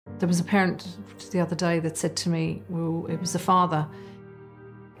There was a parent the other day that said to me, well, it was the father.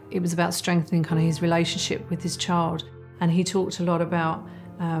 It was about strengthening kind of his relationship with his child. And he talked a lot about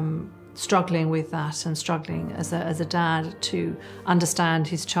struggling with that and struggling as a dad to understand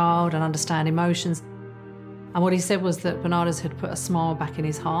his child and understand emotions. And what he said was that Barnardos had put a smile back in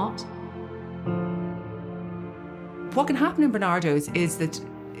his heart. What can happen in Barnardos is that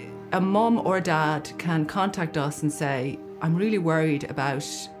a mum or a dad can contact us and say, I'm really worried about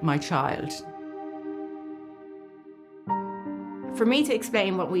my child. For me to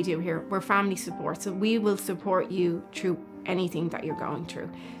explain what we do here, we're family support, so we will support you through anything that you're going through.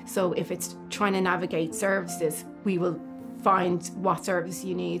 So if it's trying to navigate services, we will find what service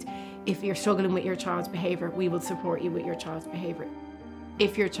you need. If you're struggling with your child's behaviour, we will support you with your child's behaviour.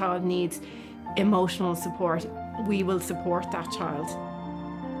 If your child needs emotional support, we will support that child.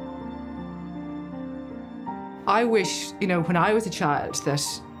 I wish, when I was a child, that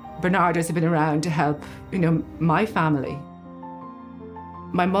Barnardos had been around to help, my family.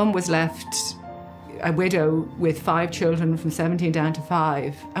 My mum was left a widow with 5 children from 17 down to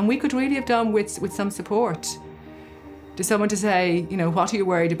 5, and we could really have done with some support. To someone to say, what are you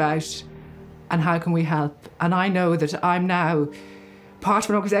worried about and how can we help? And I know that I'm now part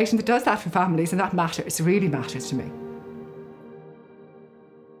of an organisation that does that for families, and that matters, really matters to me.